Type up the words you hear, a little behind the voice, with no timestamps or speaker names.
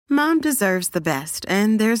Mom deserves the best,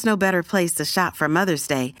 and there's no better place to shop for Mother's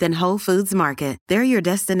Day than Whole Foods Market. They're your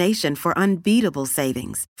destination for unbeatable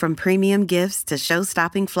savings, from premium gifts to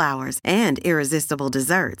show-stopping flowers and irresistible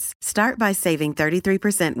desserts. Start by saving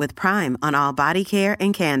 33% with Prime on all body care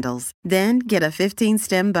and candles. Then get a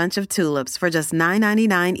 15-stem bunch of tulips for just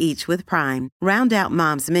 $9.99 each with Prime. Round out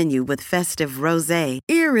Mom's menu with festive rosé,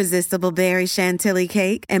 irresistible berry chantilly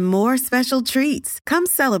cake, and more special treats. Come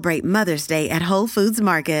celebrate Mother's Day at Whole Foods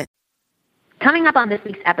Market. Coming up on this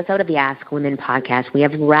week's episode of the Ask Women podcast, we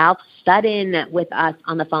have Ralph Sudden with us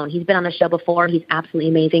on the phone. He's been on the show before. He's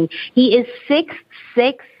absolutely amazing. He is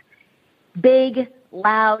 6'6", big,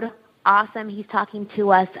 loud, awesome. He's talking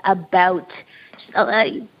to us about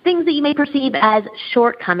things that you may perceive as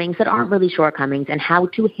shortcomings that aren't really shortcomings and how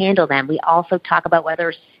to handle them. We also talk about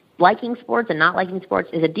whether liking sports and not liking sports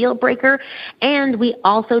is a deal breaker. And we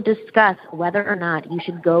also discuss whether or not you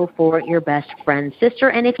should go for your best friend's sister.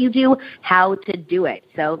 And if you do, how to do it.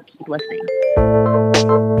 So keep listening.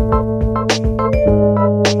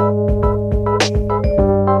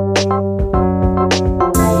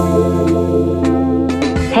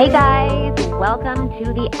 Hey guys, welcome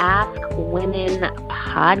to the Ask Women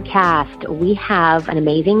podcast. We have an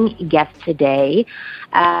amazing guest today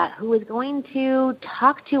who is going to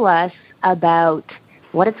talk to us about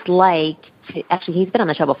what it's like to, actually he's been on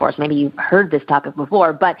the show before, so maybe you've heard this topic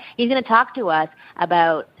before, but he's going to talk to us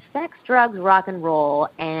about sex, drugs, rock and roll,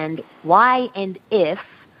 and why and if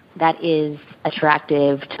that is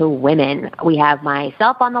attractive to women. We have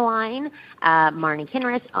myself on the line, Marnie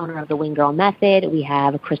Kinrys, owner of the Wing Girl Method. We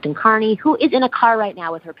have Kristen Carney, who is in a car right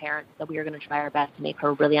now with her parents, so we are going to try our best to make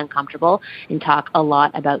her really uncomfortable and talk a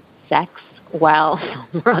lot about sex while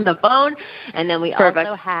we're on the phone. And then we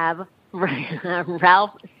also have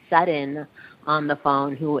Ralph Sudden on the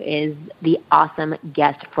phone, who is the awesome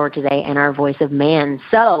guest for today and our voice of man.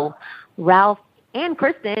 So, Ralph and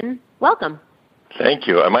Kristen, welcome. Thank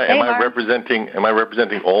you. Am I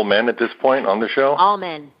representing all men at this point on the show? All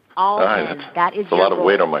men. All men. That is a lot of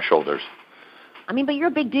weight on my shoulders. I mean, but you're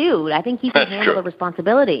a big dude. I think he can handle the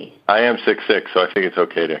responsibility. I am 6'6", so I think it's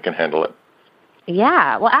okay. I can handle it.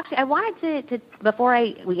 Yeah. Well, actually, I wanted to before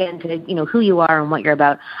we get into who you are and what you're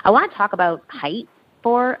about, I want to talk about height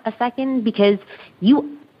for a second, because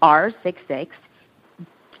you are 6'6".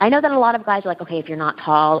 I know that a lot of guys are like, okay, if you're not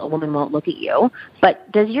tall, a woman won't look at you.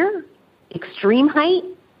 But does your extreme height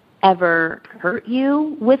ever hurt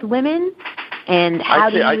you with women? And how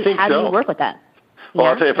do you work with that? Well,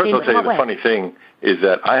 I'll tell you, the funny thing is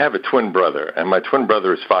that I have a twin brother, and my twin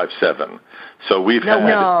brother is 5'7". So we've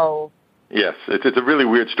had... Yes, it's a really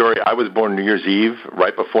weird story. I was born New Year's Eve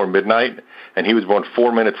right before midnight, and he was born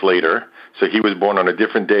 4 minutes later. So he was born on a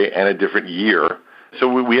different day and a different year. So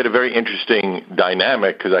we had a very interesting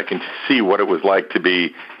dynamic, because I can see what it was like to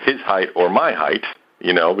be his height or my height,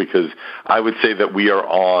 because I would say that we are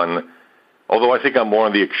on, although I think I'm more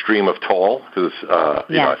on the extreme of tall, because,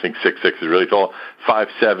 I think 6'6" is really tall.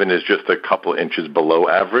 5'7" is just a couple inches below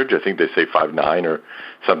average. I think they say 5'9" or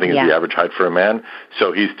something is the average height for a man.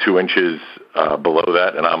 So he's 2 inches below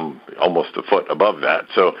that, and I'm almost a foot above that.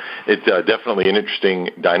 So it's definitely an interesting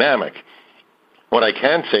dynamic. What I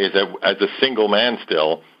can say is that as a single man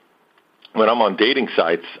still, when I'm on dating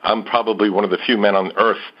sites, I'm probably one of the few men on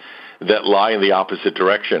earth that lie in the opposite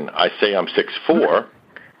direction. I say I'm 6'4",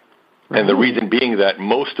 and the reason being that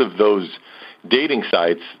most of those dating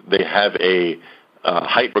sites, they have a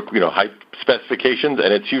height specifications,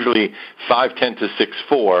 and it's usually 5'10" to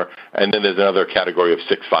 6'4", and then there's another category of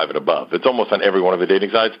 6'5" and above. It's almost on every one of the dating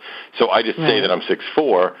sites. So I just say that I'm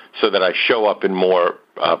 6'4", so that I show up in more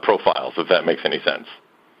profiles, if that makes any sense.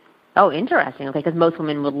 Oh, interesting. Okay, because most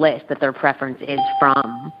women would list that their preference is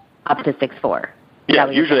from up to 6'4". Yeah,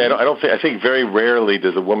 usually I think very rarely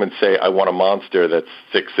does a woman say, I want a monster that's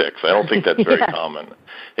 6'6". I don't think that's very common,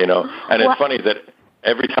 And it's funny that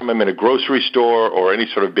every time I'm in a grocery store or any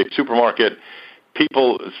sort of big supermarket,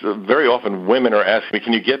 people, very often women are asking me,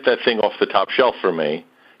 can you get that thing off the top shelf for me?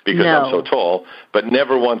 Because I'm so tall. But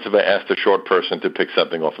never once have I asked a short person to pick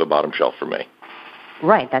something off the bottom shelf for me.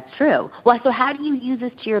 Right, that's true. Well, so how do you use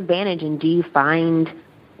this to your advantage, and do you find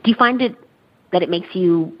it that it makes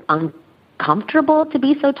you uncomfortable to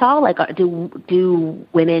be so tall? Like, do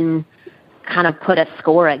women kind of put a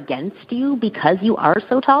score against you because you are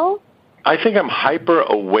so tall? I think I'm hyper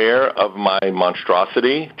aware of my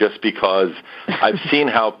monstrosity, just because I've seen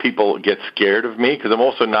how people get scared of me, because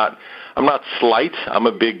I'm not slight. I'm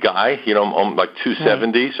a big guy. I'm like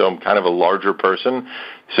 270, so I'm kind of a larger person.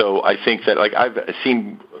 So I think that, like, I've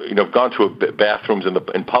seen, gone to bathrooms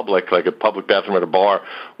in public, like a public bathroom at a bar,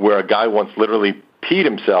 where a guy once literally peed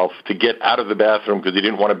himself to get out of the bathroom because he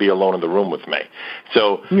didn't want to be alone in the room with me.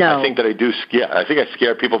 So I think that I do scare. I think I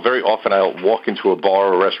scare people very often. I'll walk into a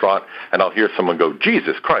bar or a restaurant and I'll hear someone go,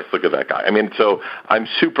 "Jesus Christ, look at that guy." I mean, so I'm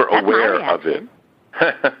super aware of it.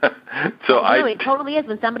 It totally is.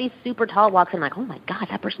 When somebody super tall walks in, I'm like, "Oh my God,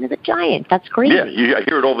 that person is a giant." That's crazy. Yeah, I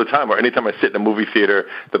hear it all the time. Or anytime I sit in a movie theater,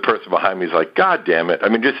 the person behind me is like, "God damn it!" I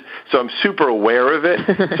mean, so I'm super aware of it.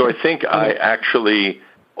 So I think I actually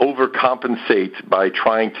overcompensate by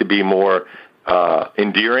trying to be more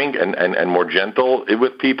endearing and more gentle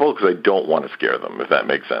with people because I don't want to scare them, if that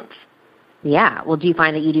makes sense. Yeah. Well, do you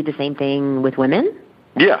find that you do the same thing with women?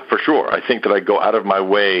 Yeah, for sure. I think that I go out of my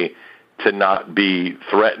way to not be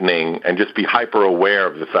threatening and just be hyper aware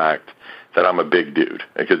of the fact that I'm a big dude,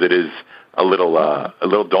 because it is a little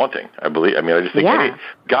daunting, I believe. I mean, I just think any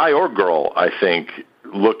guy or girl, I think,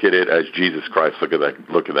 look at it as Jesus Christ. Look at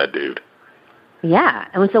that dude. Yeah.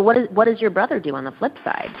 And so what does your brother do on the flip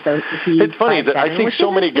side? So it's funny that I think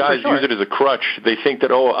so many guys use it as a crutch. They think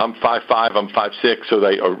that, I'm 5'5", I'm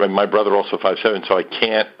 6'6", and my brother also 5'7", so I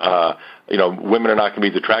can't, women are not going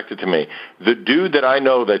to be attracted to me. The dude that I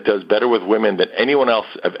know that does better with women than anyone else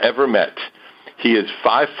I've ever met, he is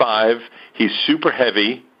 5'5", he's super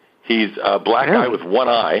heavy, he's a black guy with one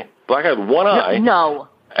eye. Black guy with one eye. No.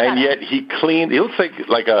 And yet he looks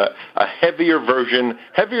like a heavier,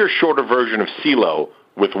 shorter version of CeeLo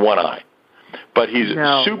with one eye. But he's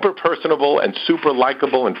super personable and super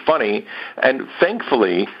likable and funny. And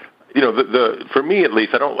thankfully, for me at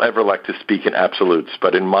least, I don't ever like to speak in absolutes,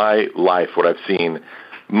 but in my life, what I've seen,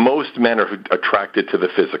 most men are attracted to the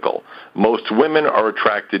physical. Most women are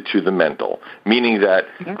attracted to the mental, meaning that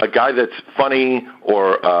a guy that's funny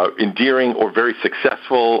or endearing or very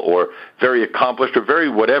successful or very accomplished or very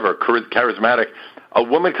whatever, charismatic, a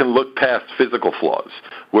woman can look past physical flaws,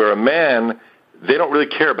 where a man, they don't really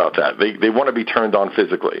care about that. They want to be turned on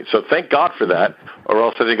physically. So thank God for that, or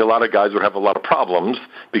else I think a lot of guys would have a lot of problems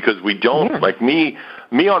because we don't, like me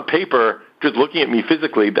on paper, just looking at me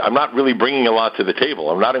physically, I'm not really bringing a lot to the table.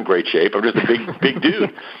 I'm not in great shape. I'm just a big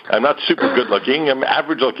dude. I'm not super good looking. I'm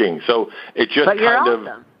average looking. So it just but you're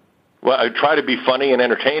awesome. Well, I try to be funny and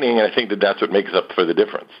entertaining, and I think that's what makes up for the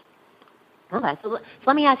difference. Okay, so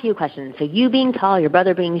let me ask you a question. So you being tall, your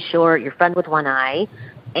brother being short, your friend with one eye,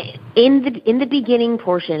 in the beginning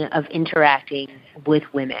portion of interacting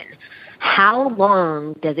with women, how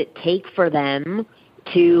long does it take for them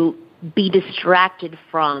to be distracted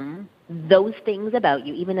from those things about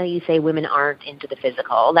you, even though you say women aren't into the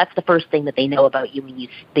physical? That's the first thing that they know about you when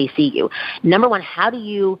they see you. Number one, how do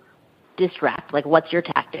you distract? Like, what's your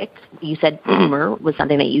tactic? You said humor was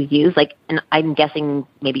something that you use. Like, and I'm guessing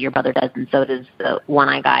maybe your brother does, and so does the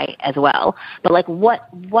one-eye guy as well. But, like, what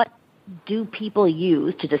do people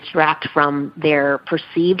use to distract from their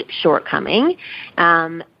perceived shortcoming?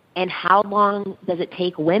 And how long does it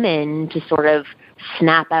take women to sort of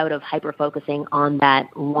snap out of hyper-focusing on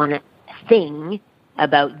that one thing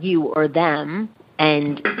about you or them,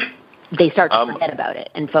 and they start to forget about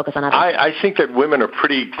it and focus on other things? I think that women are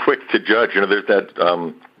pretty quick to judge. There's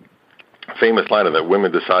that famous line of that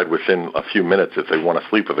women decide within a few minutes if they want to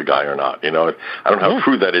sleep with a guy or not. I don't know how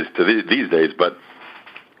true that is these days, but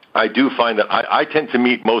I do find that I tend to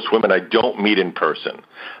meet most women I don't meet in person.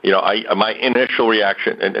 My initial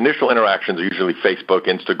interactions are usually Facebook,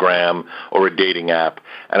 Instagram, or a dating app,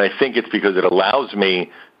 and I think it's because it allows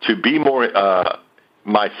me to be more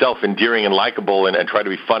myself, endearing and likable, and try to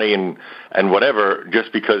be funny and whatever,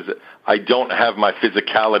 just because I don't have my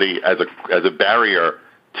physicality as a barrier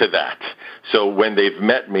to that. So when they've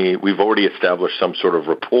met me, we've already established some sort of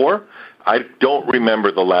rapport. I don't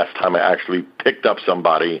remember the last time I actually picked up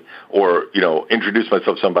somebody or, introduced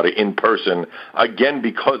myself to somebody in person, again,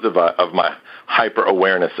 because of my hyper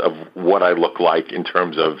awareness of what I look like in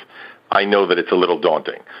terms of, I know that it's a little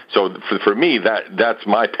daunting. So for me, that's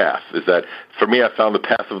my path, is that for me, I found the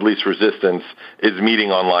path of least resistance is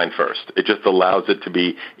meeting online first. It just allows it to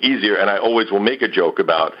be easier. And I always will make a joke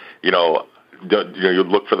about, you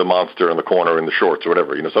look for the monster in the corner in the shorts or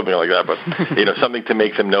whatever, something like that. But, something to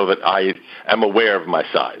make them know that I am aware of my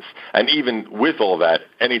size. And even with all that,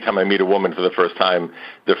 anytime I meet a woman for the first time,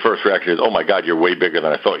 the first reaction is, "Oh my God, you're way bigger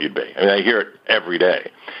than I thought you'd be." I mean, I hear it every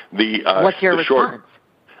day. What's your response?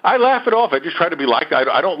 I laugh it off. I just try to be like,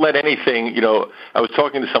 I don't let anything, I was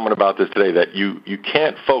talking to someone about this today, that you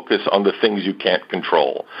can't focus on the things you can't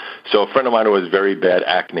control. So a friend of mine who has very bad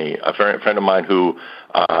acne, a friend of mine who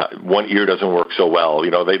one ear doesn't work so well.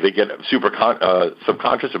 They get super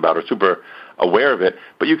subconscious about it, super aware of it,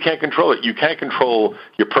 but you can't control it. You can't control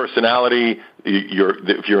your personality,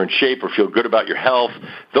 if you're in shape or feel good about your health.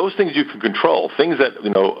 Those things you can control. Things that,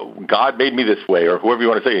 God made me this way, or whoever you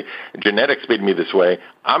want to say, genetics made me this way.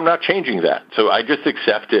 I'm not changing that. So I just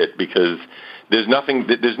accept it because there's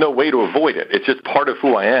no way to avoid it. It's just part of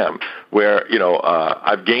who I am. Where,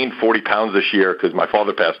 I've gained 40 pounds this year because my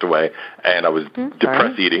father passed away, and I was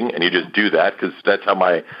depressed eating, and you just do that because that's how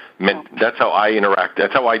I interact.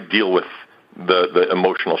 That's how I deal with the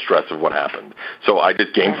emotional stress of what happened. So I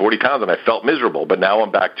just gained 40 pounds, and I felt miserable. But now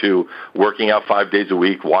I'm back to working out 5 days a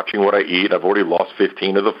week, watching what I eat. I've already lost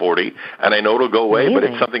 15 of the 40, and I know it'll go away, but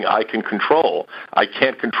it's something I can control. I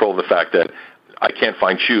can't control the fact that I can't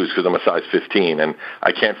find shoes because I'm a size 15, and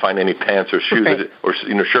I can't find any pants or shoes or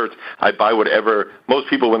shirts. I buy whatever. Most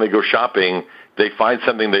people, when they go shopping, they find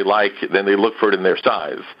something they like, then they look for it in their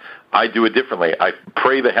size. I do it differently. I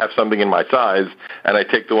pray they have something in my size, and I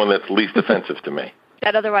take the one that's least offensive to me.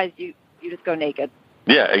 That otherwise you just go naked.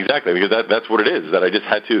 Yeah, exactly, because that's what it is, that I just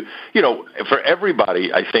had to, for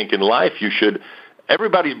everybody, I think in life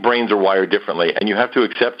everybody's brains are wired differently, and you have to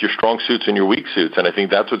accept your strong suits and your weak suits, and I think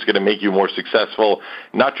that's what's going to make you more successful,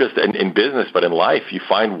 not just in business, but in life. You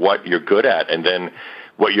find what you're good at, and then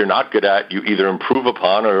what you're not good at, you either improve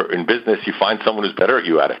upon, or in business, you find someone who's better at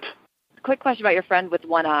you at it. Quick question about your friend with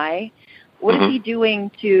one eye. What is he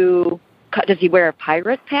doing does he wear a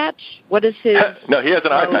pirate patch? What is his... No, he has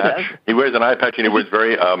an eye patch. He wears an eye patch, and he wears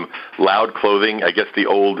very loud clothing. I guess the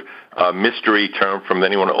old mystery term from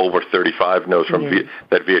anyone over 35 knows from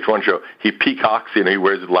that VH1 show. He peacocks, he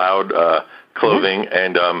wears loud clothing,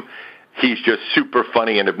 and he's just super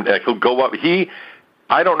funny, and he'll go up.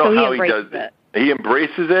 I don't know how he does it. He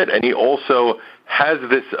embraces it, and he also has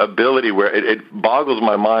this ability where it boggles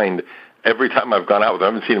my mind every time I've gone out with him.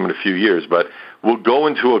 I haven't seen him in a few years, but we'll go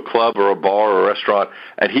into a club or a bar or a restaurant,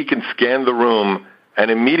 and he can scan the room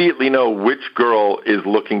and immediately know which girl is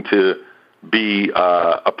looking to be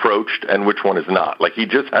approached and which one is not. Like, he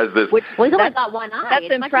just has this... He's only got one eye.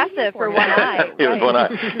 That's impressive for one eye. He has one eye.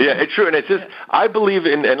 Yeah, it's true. And it's just, I believe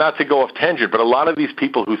in, and not to go off tangent, but a lot of these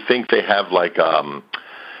people who think they have like...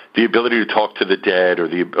 the ability to talk to the dead or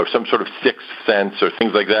some sort of sixth sense or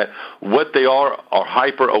things like that, what they are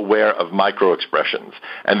hyper aware of micro expressions.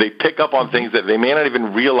 And they pick up on things that they may not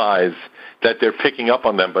even realize that they're picking up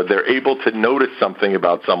on them, but they're able to notice something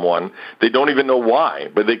about someone. They don't even know why,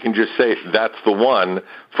 but they can just say, that's the one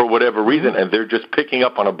for whatever reason. And they're just picking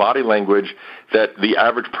up on a body language that the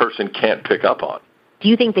average person can't pick up on. Do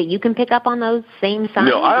you think that you can pick up on those same signs?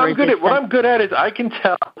 No, what I'm good at is I can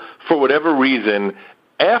tell for whatever reason.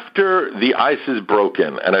 After the ice is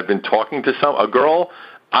broken and I've been talking to a girl,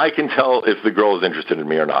 I can tell if the girl is interested in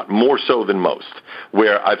me or not, more so than most.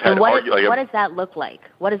 Where I've had what does that look like?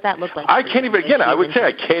 What does that look like? I can't even, again, I would say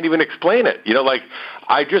I can't even explain it.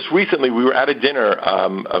 I just recently, we were at a dinner,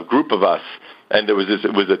 a group of us, and it was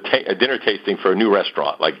a dinner tasting for a new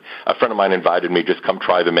restaurant. Like, a friend of mine invited me, just come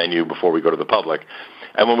try the menu before we go to the public.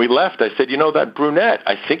 And when we left, I said, that brunette,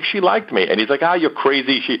 I think she liked me. And he's like, you're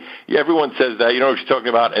crazy. Everyone says that. You know what she's talking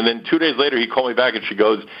about. And then 2 days later, he called me back, and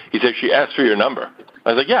he said, she asked for your number. I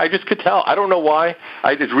was like, yeah, I just could tell. I don't know why.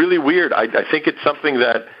 It's really weird. I think it's something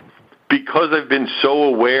that, because I've been so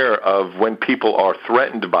aware of when people are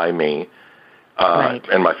threatened by me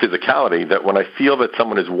and my physicality, that when I feel that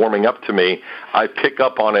someone is warming up to me, I pick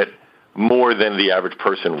up on it more than the average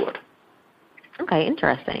person would. Okay,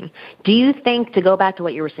 interesting. Do you think, to go back to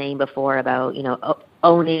what you were saying before about,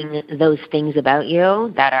 owning those things about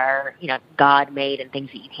you that are, God-made and things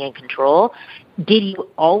that you can't control, did you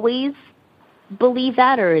always believe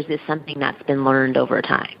that, or is this something that's been learned over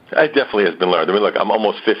time? It definitely has been learned. I mean, look, I'm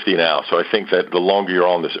almost 50 now, so I think that the longer you're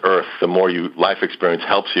on this earth, the more life experience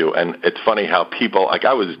helps you. And it's funny how people,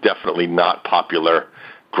 I was definitely not popular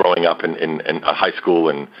growing up in high school,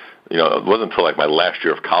 and it wasn't until my last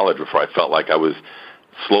year of college before I felt like I was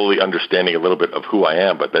slowly understanding a little bit of who I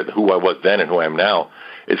am, but that who I was then and who I am now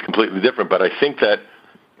is completely different. But I think that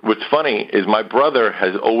what's funny is my brother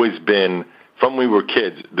has always been, from when we were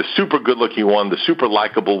kids, the super good-looking one, the super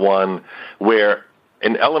likable one, where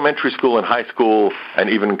in elementary school and high school and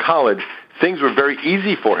even in college, things were very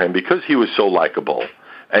easy for him because he was so likable.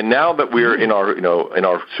 And now that we're in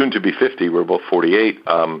our soon-to-be 50, we're both 48,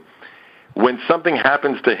 when something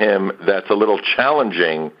happens to him that's a little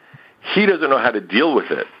challenging, he doesn't know how to deal with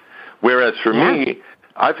it. Whereas for me,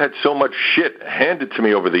 I've had so much shit handed to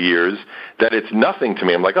me over the years that it's nothing to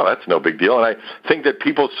me. I'm like, oh, that's no big deal. And I think that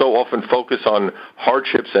people so often focus on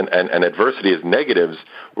hardships and adversity as negatives,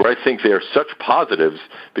 where I think they are such positives,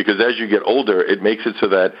 because as you get older, it makes it so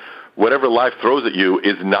that whatever life throws at you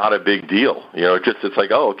is not a big deal. You know, it's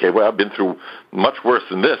like, oh, okay, well, I've been through much worse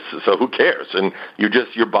than this, so who cares? And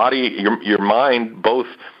your body, your mind both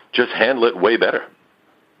just handle it way better.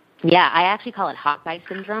 Yeah, I actually call it hot guy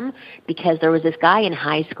syndrome, because there was this guy in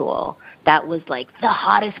high school that was like the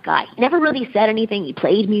hottest guy. He never really said anything. He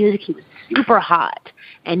played music. He was super hot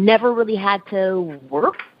and never really had to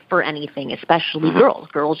work for anything, especially girls.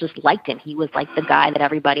 Girls just liked him. He was like the guy that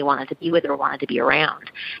everybody wanted to be with or wanted to be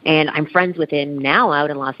around. And I'm friends with him now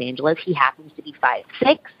out in Los Angeles. He happens to be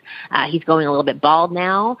 5'6". He's going a little bit bald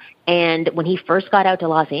now. And when he first got out to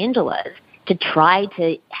Los Angeles, to try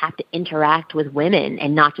to have to interact with women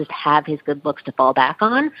and not just have his good looks to fall back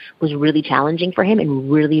on was really challenging for him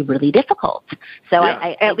and really, really difficult. So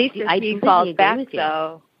yeah. At least if he falls back,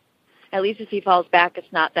 though, at least if he falls back,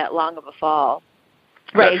 it's not that long of a fall.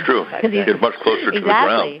 Right. That's true. He's much closer to the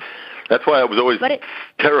ground. That's why I was always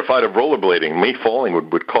terrified of rollerblading. Me falling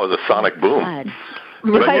would cause a sonic boom. God.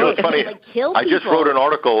 But you know, it's funny. I just wrote an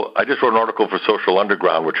article for Social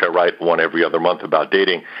Underground, which I write one every other month about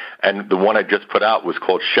dating, and the one I just put out was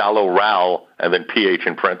called Shallow Ral, and then PH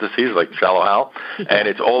in parentheses, like Shallow Hal, and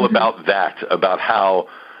it's all about that, about how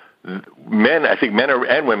men, I think men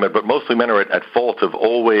and women, but mostly men are at fault of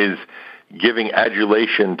always giving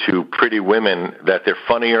adulation to pretty women, that they're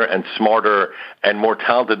funnier and smarter and more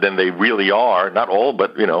talented than they really are. Not all,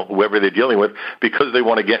 but, you know, whoever they're dealing with, because they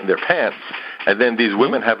want to get in their pants. And then these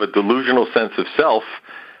women have a delusional sense of self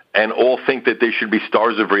and all think that they should be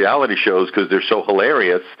stars of reality shows because they're so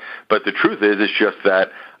hilarious. But the truth is, it's just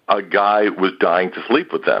that a guy was dying to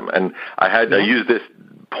sleep with them. And I used this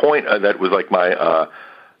point that was like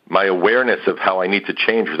my awareness of how I need to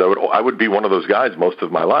change, because I would be one of those guys most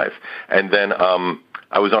of my life. And then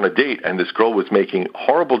I was on a date, and this girl was making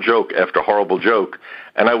horrible joke after horrible joke,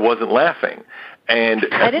 and I wasn't laughing. And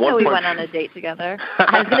I didn't know we went on a date together.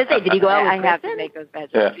 I was going to say, did you go out with Kristen? I have to make those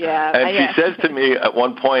bad jokes. Yeah. And she says to me at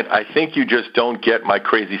one point, I think you just don't get my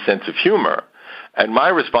crazy sense of humor. And my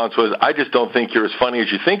response was, I just don't think you're as funny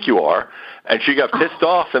as you think you are. And she got pissed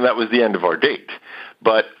off, and that was the end of our date.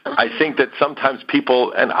 But I think that sometimes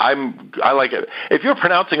people, and I like it, if you're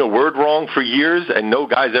pronouncing a word wrong for years and no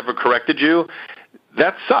guy's ever corrected you,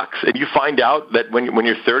 that sucks. And you find out that when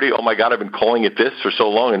you're 30, oh my God, I've been calling it this for so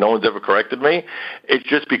long and no one's ever corrected me. It's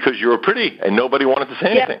just because you were pretty and nobody wanted to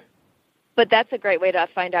say anything. But that's a great way to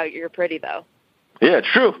find out you're pretty, though. Yeah, it's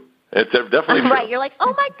true. It's definitely true. Right. You're like,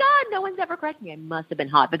 oh my God, no one's ever corrected me. I must have been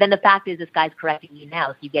hot. But then the fact is, this guy's correcting you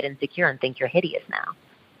now, so you get insecure and think you're hideous now.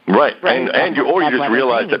 Right. And you just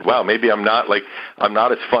realize that, wow, maybe I'm not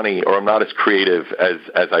as funny or I'm not as creative as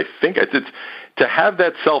I think. It's to have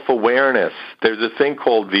that self-awareness. There's a thing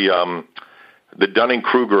called the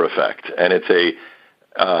Dunning-Kruger effect, and it's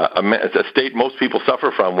a state most people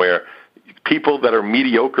suffer from, where people that are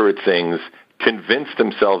mediocre at things convince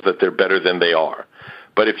themselves that they're better than they are.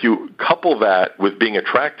 But if you couple that with being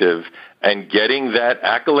attractive and getting that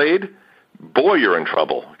accolade, boy, you're in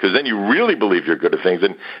trouble, because then you really believe you're good at things.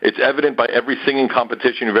 And it's evident by every singing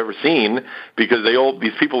competition you've ever seen, because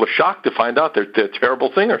these people are shocked to find out they're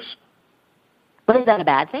terrible singers. But is that a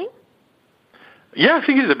bad thing? Yeah, I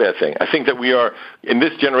think it's a bad thing. I think that we are, in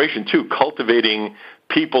this generation, too, cultivating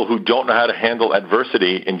people who don't know how to handle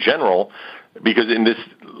adversity in general, because in this,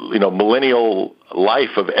 millennial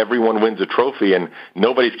life of everyone wins a trophy and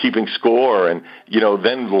nobody's keeping score, and,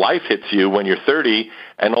 then life hits you when you're 30,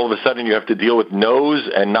 and all of a sudden you have to deal with no's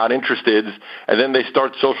and not interested, and then they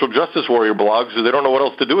start social justice warrior blogs because they don't know what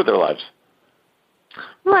else to do with their lives.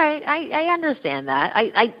 Right, I understand that.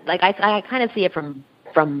 I kind of see it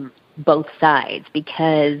from both sides,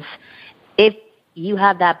 because if you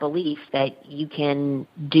have that belief that you can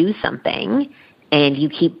do something and you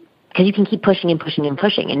can keep pushing and pushing and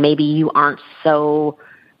pushing, and maybe you aren't so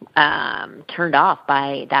turned off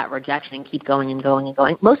by that rejection and keep going and going and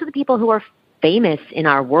going. Most of the people who are famous in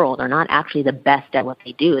our world are not actually the best at what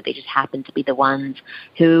they do. They just happen to be the ones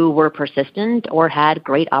who were persistent or had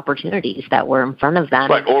great opportunities that were in front of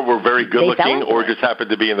them. Right, or were very good looking, or just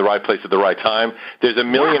happened to be in the right place at the right time. There's a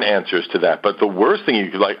million answers to that. But the worst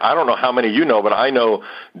thing I don't know how many you know, but I know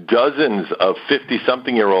dozens of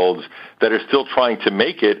 50-something-year-olds that are still trying to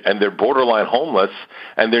make it, and they're borderline homeless,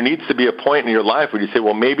 and there needs to be a point in your life where you say,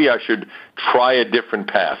 well, maybe I should try a different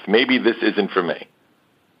path. Maybe this isn't for me.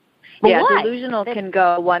 delusional can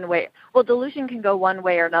go one way. Well, delusion can go one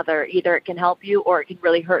way or another. Either it can help you or it can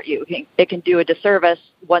really hurt you. It can do a disservice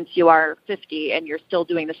once you are 50 and you're still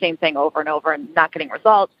doing the same thing over and over and not getting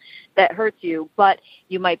results. That hurts you. But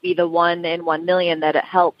you might be the 1 in 1 million that it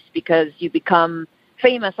helps because you become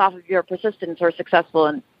famous off of your persistence or successful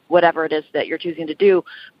in whatever it is that you're choosing to do.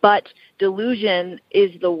 But delusion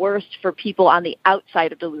is the worst for people on the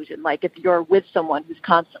outside of delusion. Like if you're with someone who's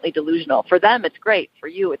constantly delusional, for them it's great. For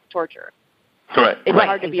you, it's torture. Right. It's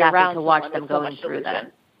hard to be around to watch them going through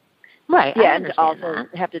that. Right. Yeah, and also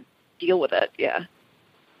have to deal with it. Yeah.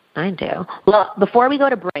 I do. Well, before we go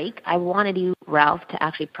to break, I wanted you, Ralph, to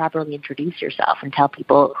actually properly introduce yourself and tell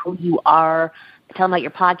people who you are. Tell them about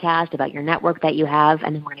your podcast, about your network that you have,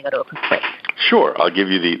 and then we're going to go to a quick break. Sure. I'll give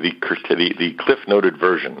you the cliff-noted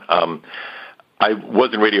version. I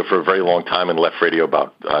was in radio for a very long time and left radio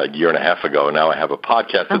about a year and a half ago. Now I have a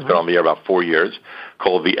podcast that's been on the air about 4 years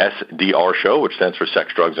called The SDR Show, which stands for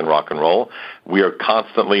Sex, Drugs, and Rock and Roll. We are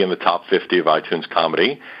constantly in the top 50 of iTunes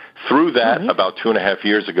comedy. Through that, about 2.5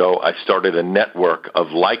 years ago, I started a network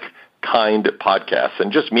of like-kind podcasts,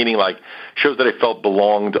 and just meaning like shows that I felt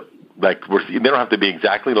belonged. Like they don't have to be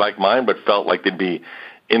exactly like mine, but felt like they'd be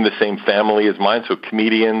in the same family as mine. So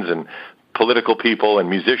comedians and political people and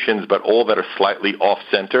musicians, but all that are slightly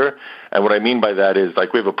off-center. And what I mean by that is,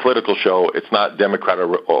 like, we have a political show. It's not Democrat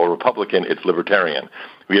or Republican. It's libertarian.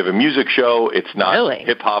 We have a music show. It's not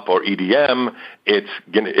hip-hop or EDM.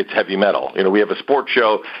 It's heavy metal. We have a sports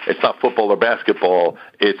show. It's not football or basketball.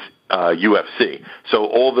 It's UFC. So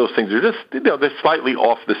all those things are just, they're slightly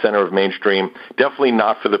off the center of mainstream, definitely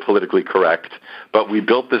not for the politically correct. But we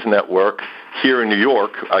built this network here in New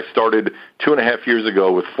York. I started 2.5 years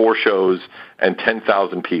ago with 4 shows and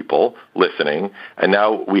 10,000 people listening. And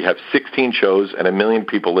now we have 16 shows and 1 million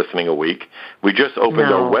people listening a week. We just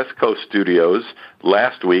opened our West Coast studios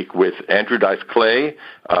last week with Andrew Dice Clay,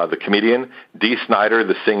 the comedian, Dee Snider,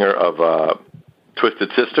 the singer of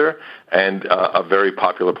Twisted Sister, and a very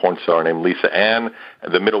popular porn star named Lisa Ann,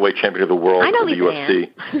 the middleweight champion of the world of the UFC.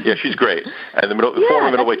 Yeah, she's great. And the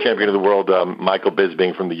former middleweight champion of the world, Michael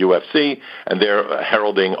Bisping from the UFC, and they're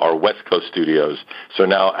heralding our West Coast studios. So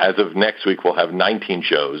now, as of next week, we'll have 19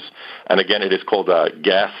 shows. And again, it is called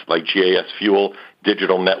GAS, like GAS Fuel,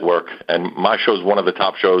 Digital Network. And my show is one of the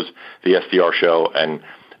top shows, the SDR Show. And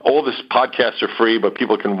all this podcasts are free, but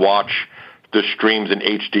people can watch the streams in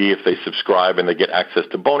HD if they subscribe, and they get access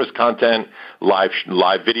to bonus content, live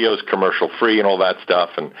videos, commercial free, and all that stuff.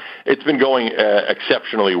 And it's been going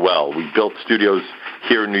exceptionally well. We built studios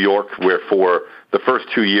here in New York where for the first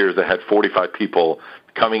 2 years I had 45 people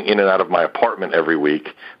coming in and out of my apartment every week.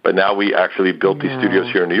 But now we actually built these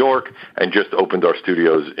studios here in New York and just opened our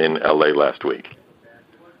studios in LA last week.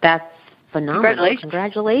 That's phenomenal.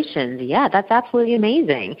 Congratulations. Yeah, that's absolutely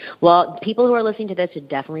amazing. Well, people who are listening to this should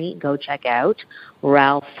definitely go check out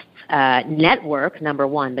Ralph's network, number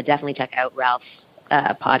one, but definitely check out Ralph's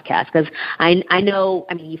podcast, because I know,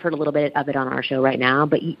 you've heard a little bit of it on our show right now,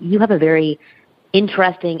 but you have a very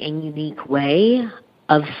interesting and unique way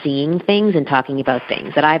of seeing things and talking about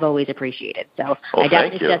things that I've always appreciated. So I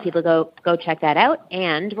definitely suggest people go check that out,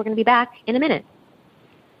 and we're going to be back in a minute.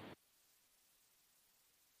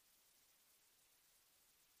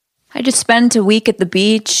 I just spent a week at the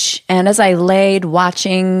beach, and as I laid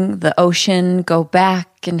watching the ocean go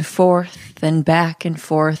back and forth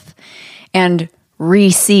and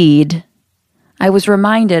recede, I was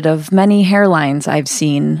reminded of many hairlines I've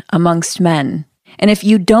seen amongst men. And if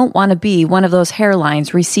you don't want to be one of those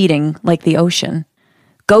hairlines receding like the ocean,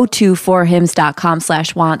 go to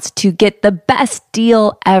forhims.com/wants to get the best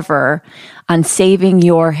deal ever on saving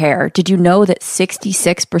your hair. Did you know that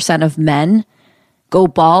 66% of men go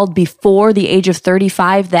bald before the age of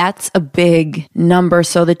 35? That's a big number.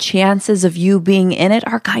 So the chances of you being in it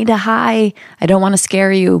are kind of high. I don't want to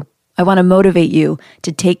scare you. I want to motivate you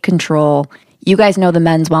to take control. You guys know the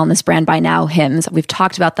men's wellness brand by now, Hims. We've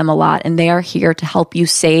talked about them a lot, and they are here to help you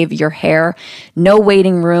save your hair. No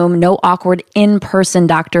waiting room, no awkward in-person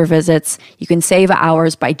doctor visits. You can save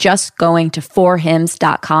hours by just going to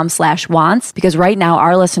forhims.com/wants, because right now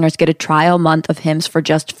our listeners get a trial month of Hims for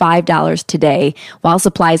just $5 today while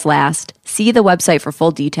supplies last. See the website for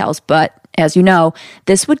full details, but as you know,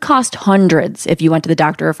 this would cost hundreds if you went to the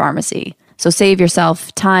doctor or pharmacy. So save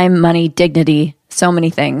yourself time, money, dignity, so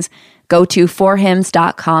many things. Go to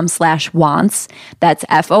forhims.com/wants. That's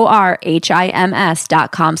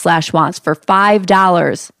forhims.com/wants for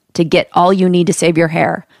 $5 to get all you need to save your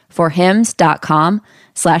hair.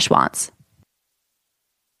 Forhims.com/wants.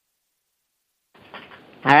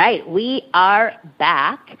 All right, we are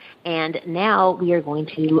back, and now we are going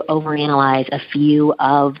to overanalyze a few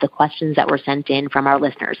of the questions that were sent in from our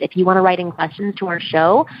listeners. If you want to write in questions to our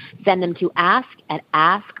show, send them to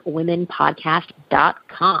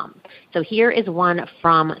ask@askwomenpodcast.com. So here is one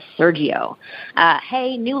from Sergio.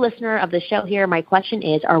 Hey, new listener of the show here. My question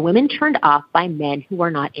is, are women turned off by men who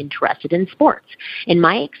are not interested in sports? In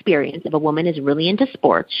my experience, if a woman is really into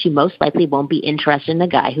sports, she most likely won't be interested in a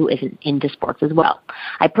guy who isn't into sports as well.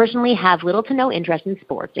 I personally have little to no interest in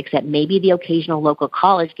sports, except maybe the occasional local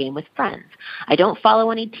college game with friends. I don't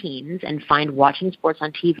follow any teams and find watching sports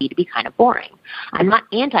on TV to be kind of boring. I'm not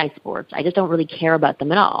anti-sports. I just don't really care about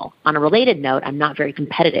them at all. On a related note, I'm not very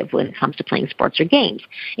competitive when it comes to playing sports or games.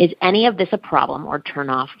 Is any of this a problem or turn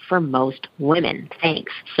off for most women?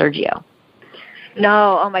 Thanks, Sergio.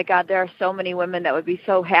 No, oh my God, there are so many women that would be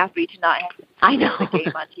so happy to not have the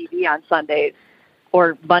game on TV on Sundays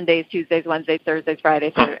or Mondays, Tuesdays, Wednesdays, Thursdays,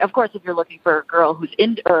 Fridays. Of course, if you're looking for a girl who's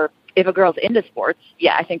if a girl's into sports,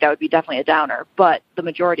 yeah, I think that would be definitely a downer. But the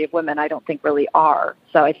majority of women, I don't think really are.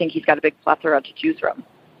 So I think he's got a big plethora to choose from.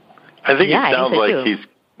 I think it sounds like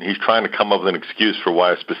he's trying to come up with an excuse for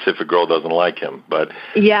why a specific girl doesn't like him. But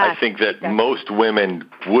I think that most women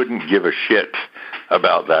wouldn't give a shit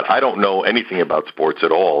about that. I don't know anything about sports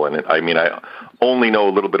at all. And I only know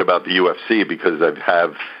a little bit about the UFC because I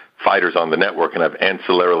have fighters on the network and I've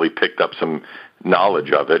ancillarily picked up some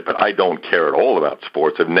knowledge of it. But I don't care at all about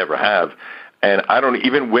sports. I've never have. And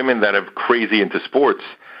even women that are crazy into sports,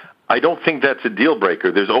 I don't think that's a deal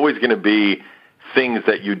breaker. There's always going to be things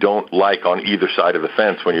that you don't like on either side of the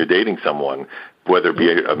fence when you're dating someone, whether it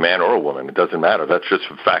be a man or a woman. It doesn't matter. That's just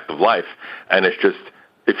a fact of life. And it's just,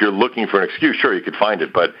 if you're looking for an excuse, sure, you could find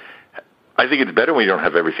it. But I think it's better when you don't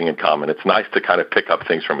have everything in common. It's nice to kind of pick up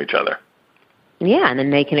things from each other. Yeah, and then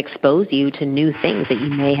they can expose you to new things that you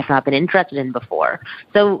may have not been interested in before.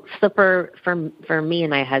 So for me and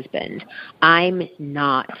my husband, I'm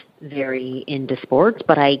not very into sports,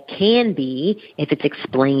 but I can be if it's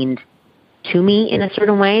explained to me in a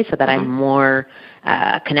certain way so that I'm more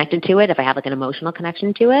connected to it, if I have like an emotional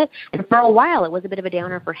connection to it. And for a while, it was a bit of a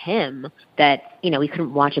downer for him that, we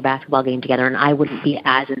couldn't watch a basketball game together and I wouldn't be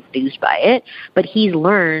as enthused by it. But he's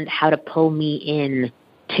learned how to pull me in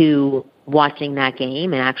to watching that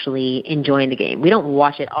game and actually enjoying the game. We don't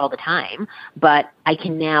watch it all the time, but I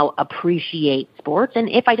can now appreciate sports. And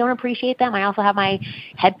if I don't appreciate them, I also have my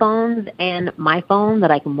headphones and my phone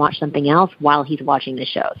that I can watch something else while he's watching the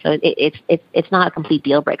show. So it's not a complete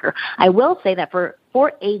deal breaker. I will say that for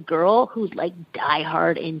a girl who's like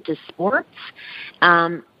diehard into sports,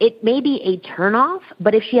 it may be a turnoff,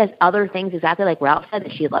 but if she has other things, exactly like Ralph said,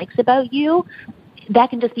 that she likes about you,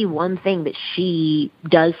 that can just be one thing that she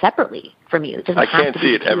does separately from you. I can't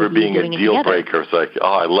see it ever being a deal breaker. It's like,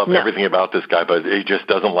 I love everything about this guy, but he just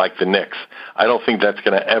doesn't like the Knicks. I don't think that's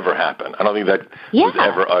going to ever happen. I don't think that was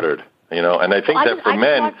ever uttered. And I think for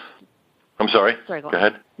men... I'm sorry? Sorry, go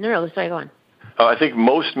ahead. No, sorry, go on. I think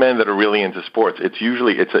most men that are really into sports,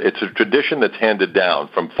 it's a tradition that's handed down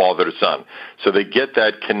from father to son. So they get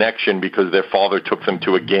that connection because their father took them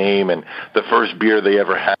to a game and the first beer they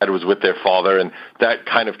ever had was with their father. And that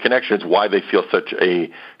kind of connection is why they feel such a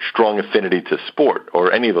strong affinity to sport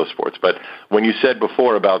or any of those sports. But when you said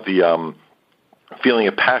before about the feeling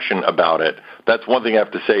a passion about it, that's one thing I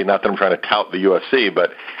have to say, not that I'm trying to tout the UFC,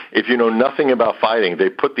 but if you know nothing about fighting, they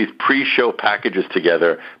put these pre-show packages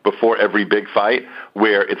together before every big fight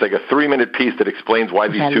where it's like a 3-minute piece that explains why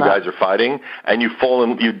these two guys are fighting, and you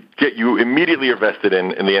immediately are vested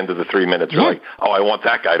in the end of the 3 minutes. You're like, I want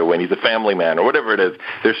that guy to win. He's a family man or whatever it is.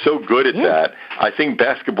 They're so good at that. I think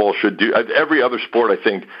basketball should do, every other sport I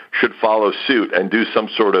think should follow suit and do some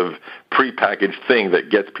sort of pre-packaged thing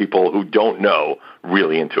that gets people who don't know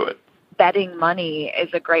really into it. Betting money is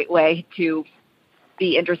a great way to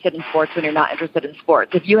be interested in sports when you're not interested in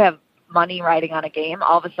sports. If you have money riding on a game,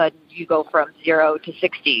 all of a sudden you go from 0 to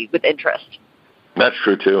 60 with interest. That's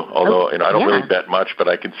true, too, although I don't really bet much, but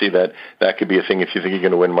I can see that could be a thing if you think you're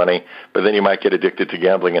going to win money. But then you might get addicted to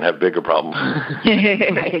gambling and have bigger problems.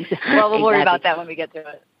 Well, we'll worry about that when we get to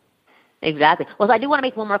it. Exactly. Well, I do want to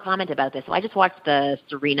make one more comment about this. So I just watched the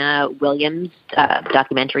Serena Williams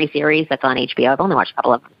documentary series that's on HBO. I've only watched a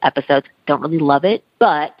couple of episodes. Don't really love it,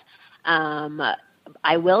 but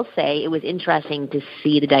I will say it was interesting to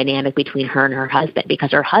see the dynamic between her and her husband,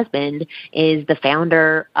 because her husband is the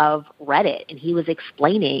founder of Reddit, and he was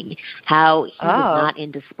explaining how he was not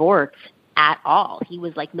into sports at all. He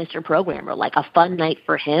was like Mr. Programmer. Like a fun night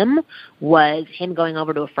for him was him going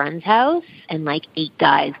over to a friend's house and like 8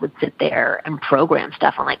 guys would sit there and program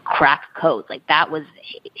stuff on like crack codes. Like that was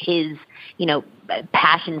his,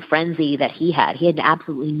 passion frenzy that he had. He had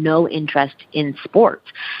absolutely no interest in sports.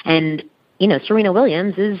 And, Serena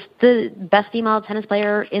Williams is the best female tennis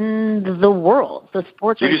player in the world. So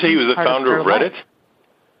sports. Did you say he was the founder of Reddit?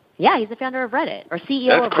 Yeah, he's the founder of Reddit, or CEO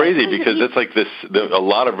That's of Reddit. That's crazy because it's like this, a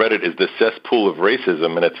lot of Reddit is the cesspool of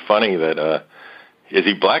racism, and it's funny that, is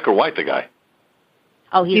he black or white, the guy?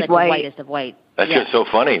 Oh, he's like white. The whitest of white. That's just so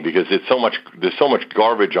funny because there's so much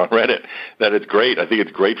garbage on Reddit that it's great. I think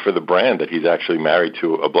it's great for the brand that he's actually married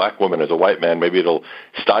to a black woman as a white man. Maybe it'll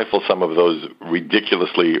stifle some of those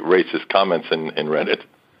ridiculously racist comments in Reddit.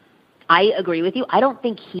 I agree with you. I don't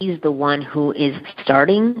think he's the one who is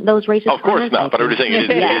starting those racist comments. Of course not, but I'm just saying it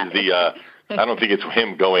is the I don't think it's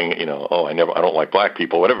him going, I don't like black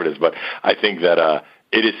people, whatever it is, but I think that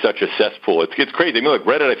it is such a cesspool. It's crazy. I mean, look,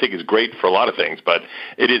 Reddit I think is great for a lot of things, but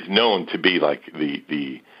it is known to be like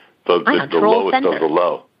the lowest of the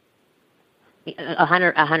low.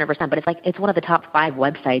 100%, but it's one of the top 5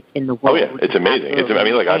 websites in the world. Oh yeah, it's amazing.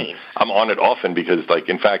 I'm on it often because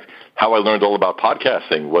in fact, how I learned all about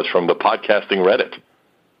podcasting was from the podcasting Reddit.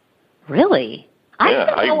 Really?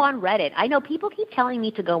 I go on Reddit. I know people keep telling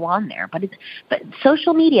me to go on there, but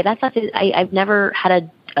social media, that's not. I've never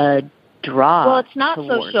had a draw. Well, it's not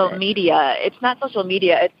social media. It's not social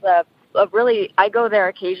media. It's a really. I go there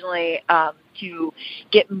occasionally to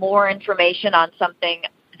get more information on something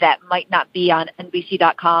that might not be on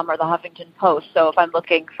NBC.com or the Huffington Post. So if I'm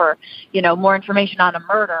looking for, more information on a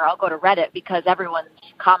murder, I'll go to Reddit because everyone's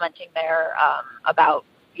commenting there about,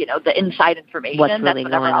 the inside information. What's really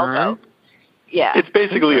going on? Yeah. It's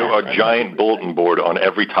basically a giant bulletin board on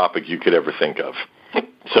every topic you could ever think of.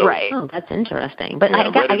 So, right. Oh, that's interesting. But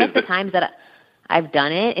I guess the times that I've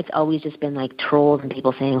done it, it's always just been like trolls and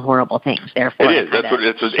people saying horrible things. Therefore, it is. That's what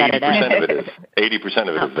 80% of it is. 80%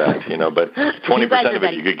 of it is that, but 20% of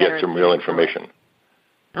it you could get some real information.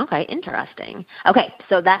 Okay, interesting. Okay,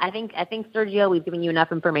 so that I think Sergio, we've given you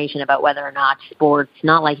enough information about whether or not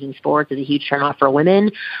not liking sports is a huge turnoff for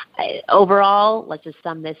women. Overall, let's just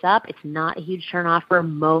sum this up. It's not a huge turnoff for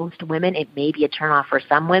most women. It may be a turnoff for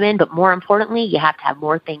some women, but more importantly, you have to have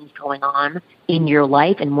more things going on in your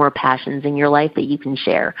life and more passions in your life that you can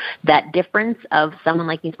share. That difference of someone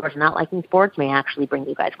liking sports and not liking sports may actually bring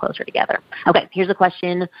you guys closer together. Okay, here's a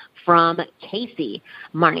question from Casey.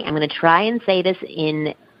 Marnie, I'm going to try and say this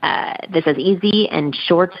in this as easy and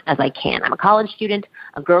short as I can. I'm a college student.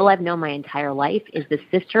 A girl I've known my entire life is the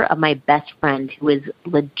sister of my best friend who is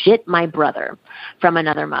legit my brother from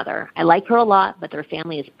another mother. I like her a lot, but their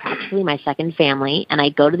family is practically my second family, and I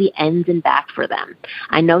go to the ends and back for them.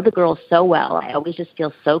 I know the girl so well. I always just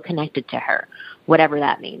feel so connected to her, whatever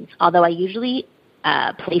that means. Although I usually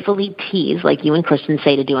playfully tease, like you and Kristen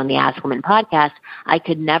say to do on the Ask Women podcast, I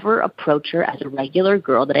could never approach her as a regular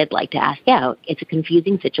girl that I'd like to ask out. It's a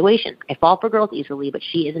confusing situation. I fall for girls easily, but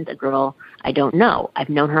she isn't a girl I don't know. I've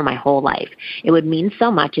known her my whole life. It would mean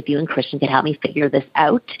so much if you and Kristen could help me figure this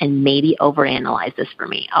out and maybe overanalyze this for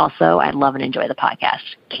me. Also, I love and enjoy the podcast.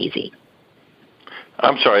 Casey.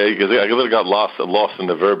 I'm sorry, I really got lost in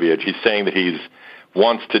the verbiage. He's saying that he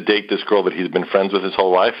wants to date this girl that he's been friends with his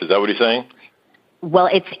whole life. Is that what he's saying? Well,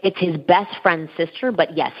 it's his best friend's sister,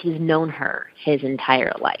 but yes, he's known her his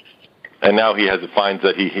entire life. And now he finds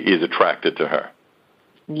that he is attracted to her.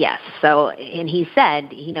 Yes. So, and he said,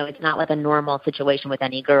 it's not like a normal situation with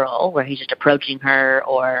any girl where he's just approaching her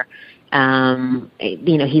or,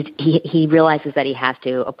 he realizes that he has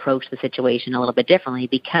to approach the situation a little bit differently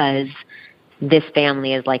because this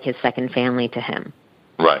family is like his second family to him.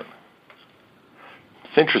 Right.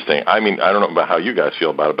 It's interesting. I mean, I don't know about how you guys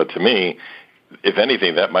feel about it, but to me, if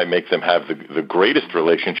anything, that might make them have the greatest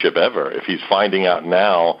relationship ever. If he's finding out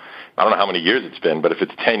now, I don't know how many years it's been, but if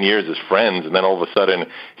it's 10 years as friends and then all of a sudden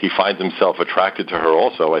he finds himself attracted to her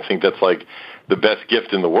also, I think that's like the best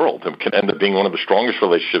gift in the world. It can end up being one of the strongest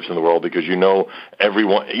relationships in the world because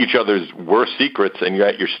each other's worst secrets, and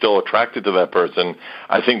yet you're still attracted to that person.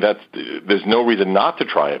 I think there's no reason not to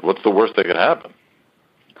try it. What's the worst that could happen?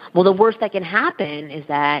 Well, the worst that can happen is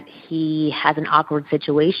that he has an awkward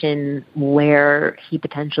situation where he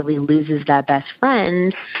potentially loses that best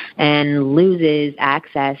friend and loses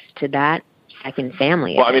access to that second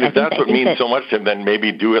family. Well, I mean, if that's what means so much to him, then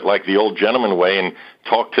maybe do it like the old gentleman way and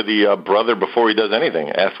talk to the brother before he does anything.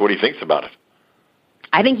 Ask what he thinks about it.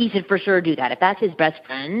 I think he should for sure do that. If that's his best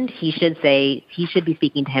friend, he should be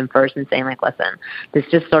speaking to him first and saying, like, listen, this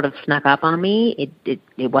just sort of snuck up on me.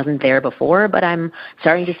 It wasn't there before, but I'm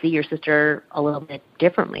starting to see your sister a little bit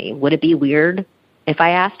differently. Would it be weird if I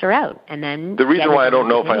asked her out? And then the reason why I don't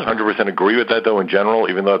know if I 100% agree with that, though, in general,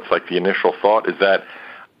 even though it's like the initial thought, is that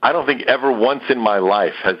I don't think ever once in my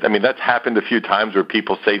life that's happened a few times where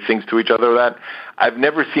people say things to each other that I've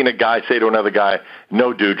never seen a guy say to another guy,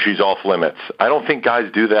 no, dude, she's off limits. I don't think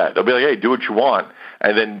guys do that. They'll be like, hey, do what you want.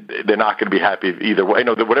 And then they're not going to be happy either way.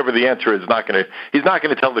 No, whatever the answer is, he's not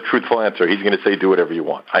going to tell the truthful answer. He's going to say, do whatever you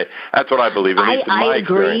want. That's what I believe. I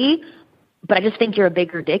agree, but I just think you're a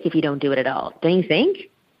bigger dick if you don't do it at all. Don't you think?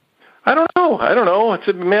 I don't know. It's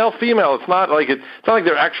a male female. It's not like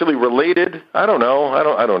they're actually related. I don't know.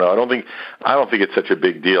 I don't think it's such a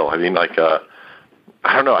big deal. I mean, like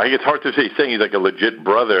I don't know. I think it's hard to say. Saying he's like a legit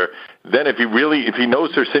brother. Then if he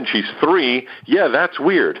knows her since she's 3, yeah, that's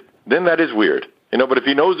weird. Then that is weird. But if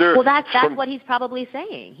he knows her... Well, that's what he's probably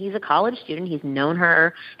saying. He's a college student. He's known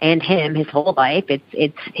her and him his whole life.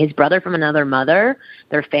 It's his brother from another mother.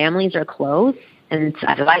 Their families are close. And,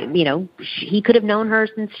 he could have known her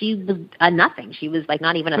since she was nothing. She was, like,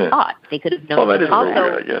 not even a thought. They could have known her. Well, that is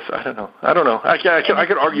weird, I guess. I don't know. I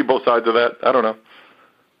could argue both sides of that. I don't know.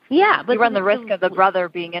 Yeah, but you run the risk of the brother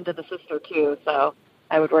being into the sister, too, so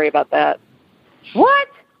I would worry about that. What?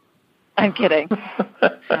 I'm kidding.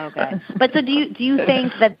 Okay. But so do you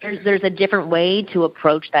think that there's a different way to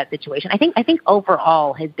approach that situation? I think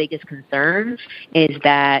overall his biggest concern is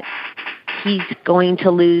that he's going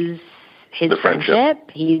to lose his friendship.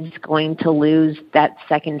 He's going to lose that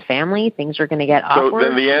second family. Things are going to get awkward. So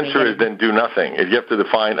then the answer is then do nothing. You have to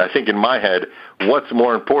define, I think in my head, what's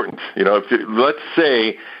more important. Let's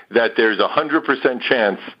say that there's 100%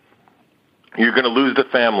 chance you're going to lose the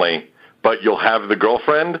family, but you'll have the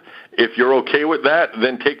girlfriend. If you're okay with that,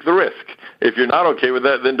 then take the risk. If you're not okay with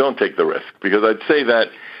that, then don't take the risk. Because I'd say that,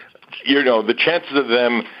 the chances of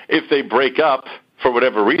them, if they break up for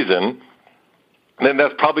whatever reason, then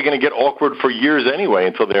that's probably going to get awkward for years anyway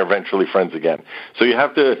until they're eventually friends again. So you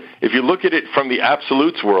have to, if you look at it from the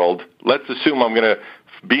absolutes world, let's assume I'm going to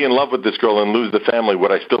be in love with this girl and lose the family,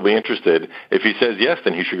 would I still be interested? If he says yes,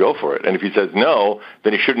 then he should go for it. And if he says no,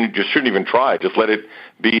 then he shouldn't even try. Just let it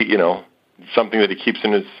be, something that he keeps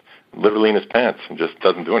literally in his pants and just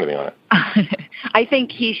doesn't do anything on it. I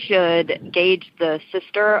think he should gauge the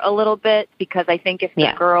sister a little bit, because I think if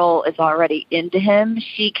the girl is already into him,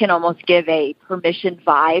 she can almost give a permission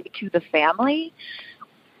vibe to the family.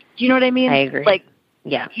 Do you know what I mean? I agree. Like,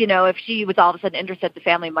 if she was all of a sudden interested, the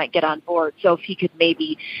family might get on board. So if he could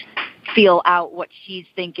maybe feel out what she's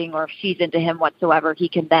thinking, or if she's into him whatsoever, he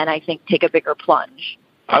can then, I think, take a bigger plunge.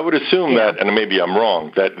 I would assume that, and maybe I'm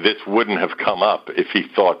wrong, that this wouldn't have come up if he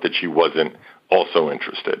thought that she wasn't also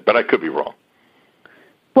interested. But I could be wrong.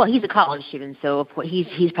 Well, he's a college student, so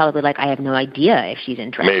he's probably like, I have no idea if she's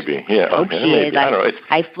interested. Maybe, yeah. I hope she is. I don't know.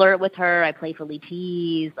 I flirt with her. I playfully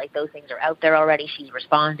tease. Like, those things are out there already. She's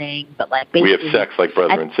responding. But, like, we have sex like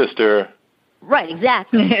brother and sister. Right,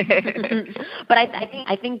 exactly. But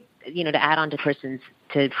I think to add on to Kristen's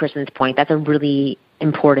point, that's a really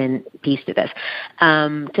important piece to this.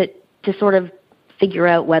 To sort of figure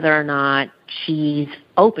out whether or not she's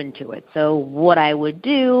open to it. So what I would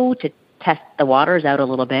do to test the waters out a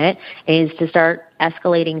little bit is to start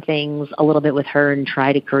escalating things a little bit with her and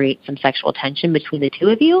try to create some sexual tension between the two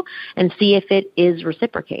of you and see if it is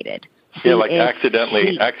reciprocated.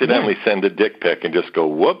 Accidentally send a dick pic and just go,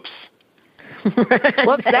 whoops.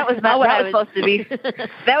 Whoops, that was not what I was supposed to be.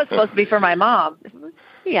 That was supposed to be for my mom.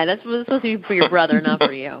 Yeah, that's supposed to be for your brother, not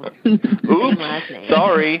for you. Oops, last name.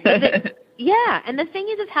 Sorry. Yeah, and the thing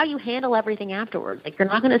is how you handle everything afterwards. Like, you're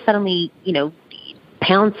not going to suddenly,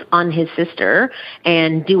 pounce on his sister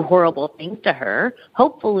and do horrible things to her.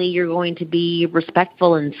 Hopefully you're going to be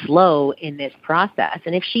respectful and slow in this process.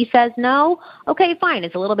 And if she says no, okay, fine.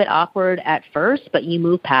 It's a little bit awkward at first, but you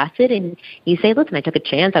move past it and you say, listen, I took a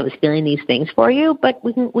chance. I was feeling these things for you, but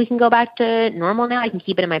we can go back to normal now. I can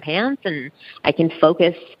keep it in my pants and I can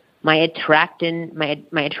focus my attraction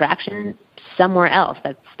somewhere else.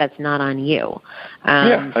 That's not on you. So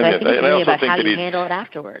I think it's really about how you handle it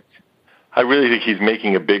afterwards. I really think he's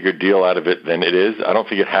making a bigger deal out of it than it is. I don't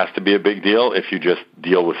think it has to be a big deal if you just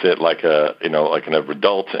deal with it like an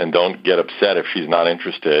adult and don't get upset if she's not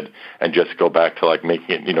interested and just go back to like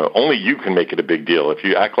making it, only you can make it a big deal. If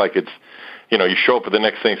you act like it's, you show up at the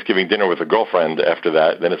next Thanksgiving dinner with a girlfriend after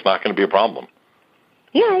that, then it's not going to be a problem.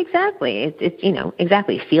 Yeah, exactly. It's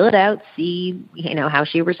exactly. Feel it out, see, how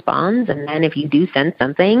she responds. And then if you do sense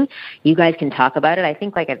something, you guys can talk about it. I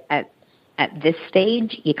think like at at this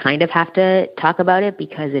stage, you kind of have to talk about it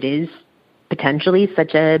because it is potentially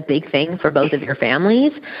such a big thing for both of your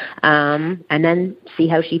families, and then see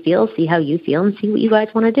how she feels, see how you feel, and see what you guys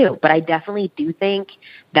want to do. But I definitely do think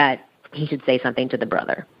that he should say something to the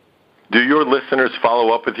brother. Do your listeners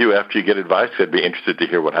follow up with you after you get advice? I'd be interested to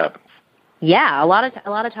hear what happens. Yeah, a lot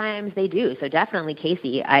of times they do. So definitely,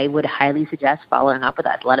 Casey, I would highly suggest following up with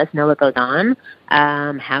us. Let us know what goes on,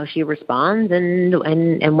 how she responds,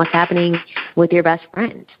 and what's happening with your best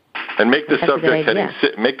friend. And make the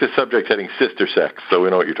subject heading sister sex, so we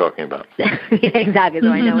know what you're talking about. Exactly, so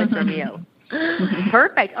I know it's from you.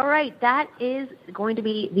 Perfect. All right, that is going to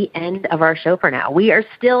be the end of our show for now. We are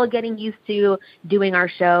still getting used to doing our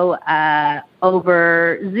show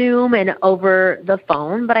over Zoom and over the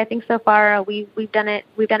phone, but I think so far we've done it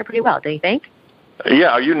pretty well. Don't you think? Yeah.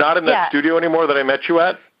 Are you not in that studio anymore that I met you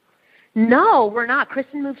at? No, we're not.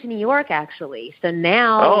 Kristen moved to New York, actually. So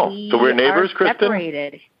now so we're neighbors, Kristen?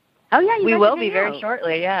 Separated. Oh, yeah, we will be very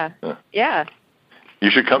shortly, yeah. You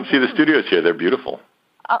should come see the studios here. They're beautiful.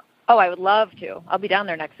 Oh, I would love to. I'll be down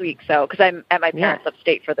there next week, so because I'm at my parents'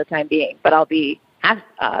 upstate for the time being, but I'll be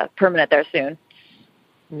permanent there soon.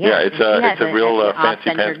 Yeah, it's a real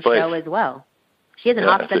fancy pants place. Show as well. She has an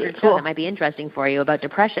off-centered show that might be interesting for you about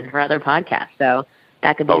depression, her other podcast, so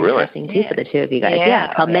that could be interesting too for the two of you guys.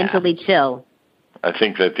 Yeah, called Mentally Chill. I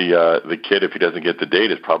think that the kid, if he doesn't get the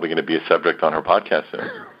date, is probably going to be a subject on her podcast soon.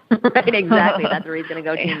 Right, exactly. That's where he's going to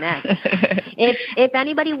go to next. If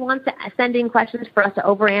anybody wants to send in questions for us to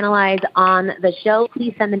overanalyze on the show,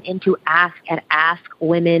 please send them into Ask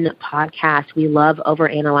Women Podcast. We love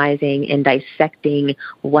overanalyzing and dissecting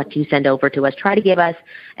what you send over to us. Try to give us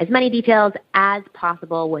as many details as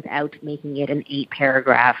possible without making it an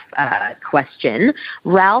 8-paragraph question.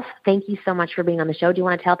 Ralph, thank you so much for being on the show. Do you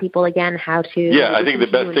want to tell people again how to? Yeah, I think the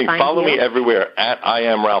best thing, follow me everywhere at I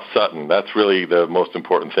Am Ralph Sutton. That's really the most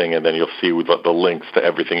important thing, and then you'll see the links to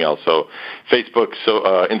everything else. So Facebook,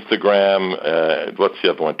 Instagram, what's the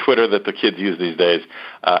other one? Twitter that the kids use these days,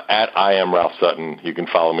 at I Am Ralph Sutton. You can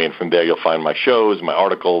follow me, and from there you'll find my shows, my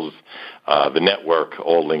articles, the network.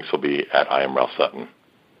 All links will be at I Am Ralph Sutton.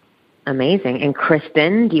 Amazing. And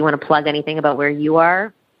Kristen, do you want to plug anything about where you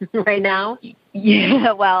are right now?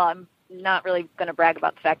 Yeah, well, I'm not really going to brag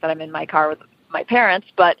about the fact that I'm in my car with my parents,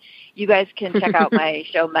 but you guys can check out my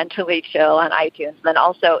show Mentally Chill on iTunes. And then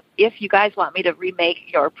also, if you guys want me to remake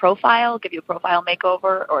your profile, give you a profile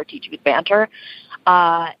makeover, or teach you with banter,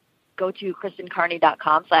 go to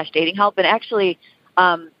KristenCarney.com/datinghelp. And actually,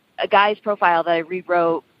 a guy's profile that I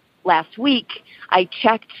rewrote last week, I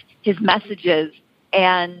checked his messages,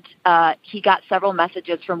 and he got several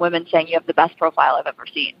messages from women saying you have the best profile I've ever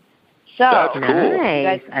seen. So that's cool.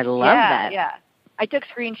 Nice. I love that. Yeah. I took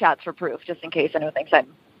screenshots for proof, just in case anyone thinks I'm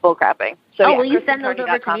bullcrapping. So, will you send those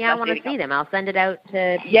over to me? I want to see them. I'll send it out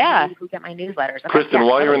to people who get my newsletters. Okay, Kristen,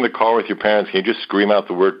 while you're in the car with your parents, can you just scream out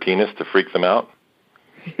the word penis to freak them out?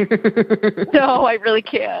 No, I really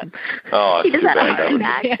can't. Oh, she does that a heart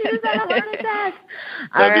attack.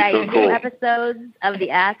 All right, so cool. New episodes of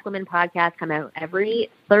the Ask Women podcast come out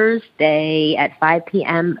every Thursday at 5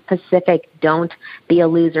 p.m. Pacific. Don't be a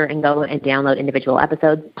loser and go and download individual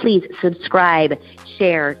episodes. Please subscribe,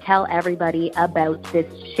 share, tell everybody about this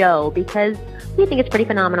show because we think it's pretty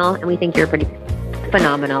phenomenal and we think you're pretty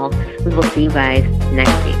phenomenal. We will see you guys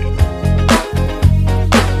next week.